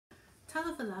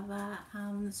Talofa lava.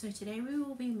 So today we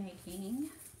will be making,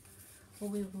 or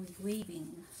we will be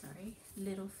weaving, sorry,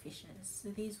 little fishes. So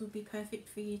these will be perfect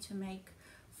for you to make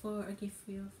for a gift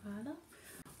for your father.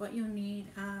 What you'll need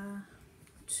are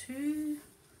two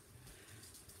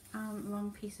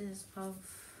long pieces of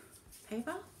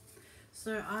paper.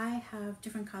 So I have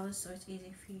different colors, so it's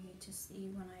easy for you to see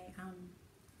when I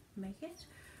make it.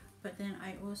 But then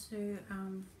I also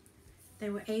they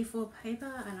were A4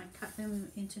 paper, and I cut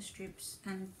them into strips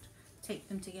and taped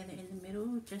them together in the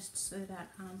middle just so that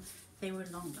they were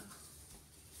longer.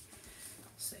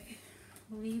 So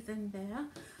we'll leave them there.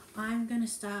 I'm going to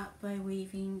start by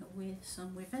weaving with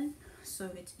some ribbon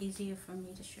so it's easier for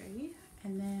me to show you,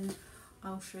 and then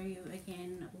I'll show you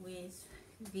again with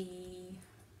the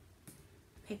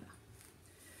paper.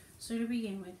 So to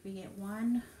begin with, we get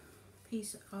one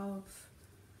piece of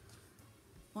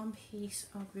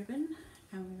ribbon,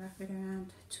 and we wrap it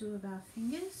around two of our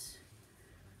fingers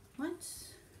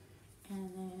once, and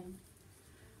then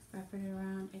wrap it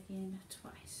around again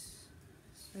twice.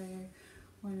 So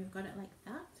when we've got it like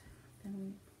that,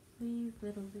 then we weave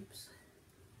little loops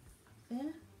up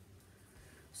there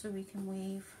so we can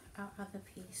weave our other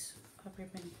piece of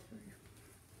ribbon through.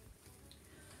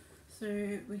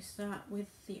 So we start with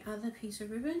the other piece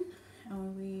of ribbon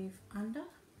and we weave under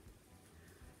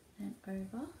and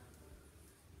over,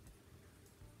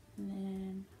 and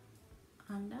then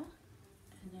under,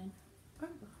 and then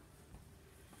over.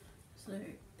 So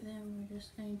then we're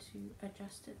just going to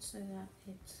adjust it so that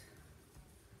it's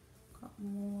got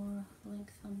more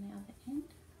length on the other end.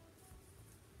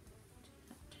 Do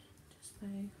that just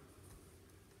by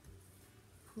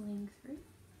pulling through.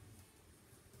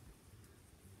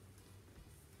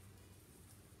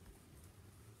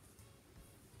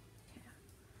 Okay.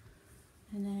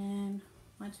 And then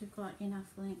once we've got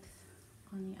enough length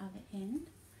on the other end,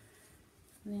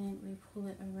 then we pull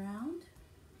it around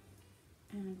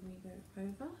and we go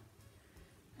over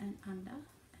and under,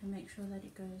 and make sure that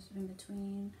it goes in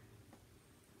between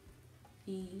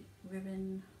the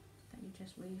ribbon that you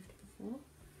just weaved before.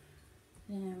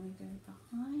 Then we go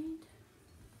behind,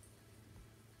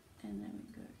 and then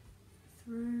we go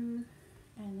through,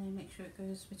 and then make sure it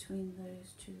goes between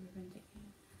those two ribbons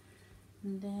again.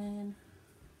 And then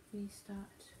we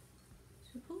start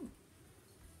to pull.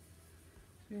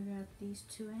 So we grab these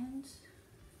two ends,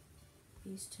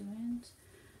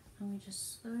 and we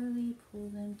just slowly pull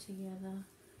them together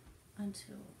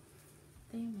until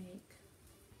they make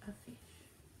a fish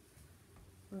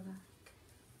like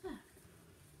that.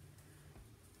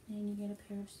 Then you get a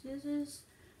pair of scissors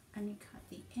and you cut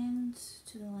the ends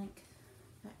to the length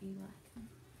that you like them.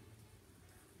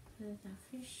 So there's our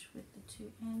fish with the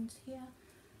two ends here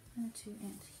and the two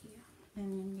ends here,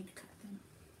 and then you'd cut them.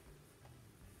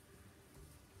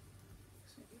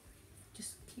 So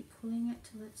just keep pulling it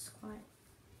till it's quite,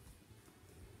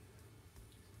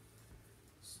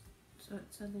 so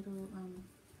it's a little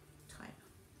tighter,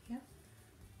 yeah,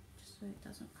 just so it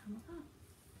doesn't come apart.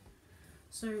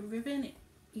 So ribbon,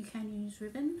 you can use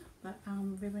ribbon, but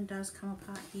ribbon does come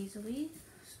apart easily,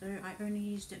 so I only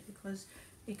used it because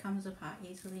it comes apart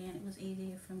easily and it was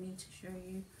easier for me to show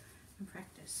you and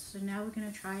practice. So now we're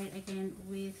going to try it again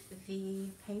with the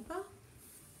paper.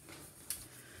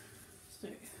 So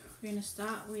we're going to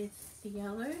start with the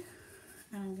yellow,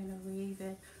 and I'm going to weave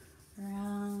it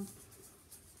around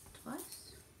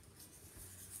twice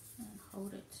and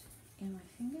hold it in my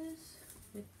fingers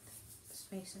with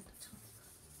space at the top.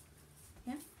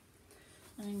 Yeah,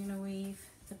 and I'm going to weave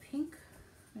the pink.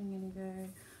 I'm going to go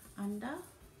under,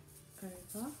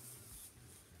 over,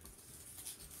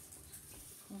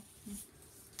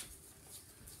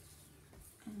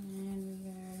 and then we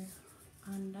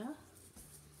go under,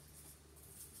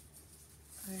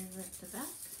 over at the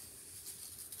back,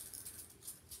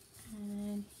 and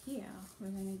then here we're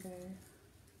going to go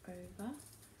over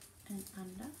and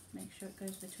under. Make sure it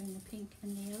goes between the pink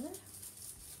and the yellow,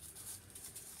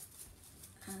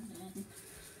 and then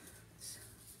let's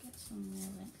get some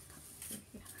more length coming through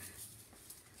here,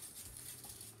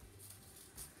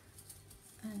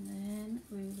 and then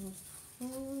we will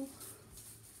pull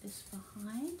this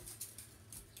behind.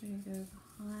 So we go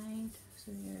behind,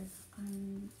 so we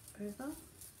go over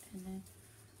and then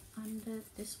under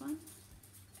this one,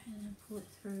 and then pull it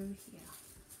through here,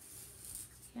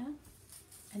 yeah,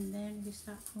 and then we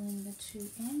start pulling the two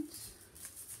ends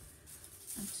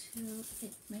until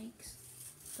it makes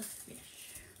the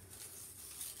fish.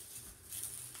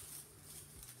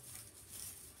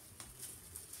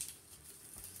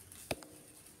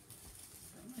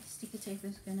 My sticker tape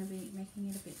is going to be making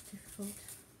it a bit difficult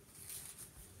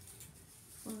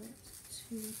for it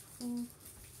to pull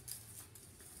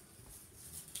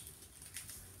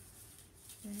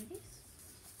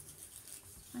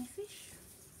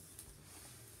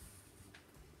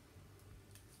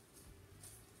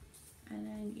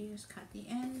just cut the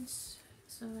ends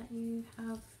so that you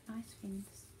have nice fins.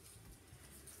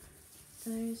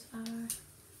 Those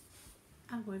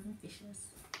are our woven fishes.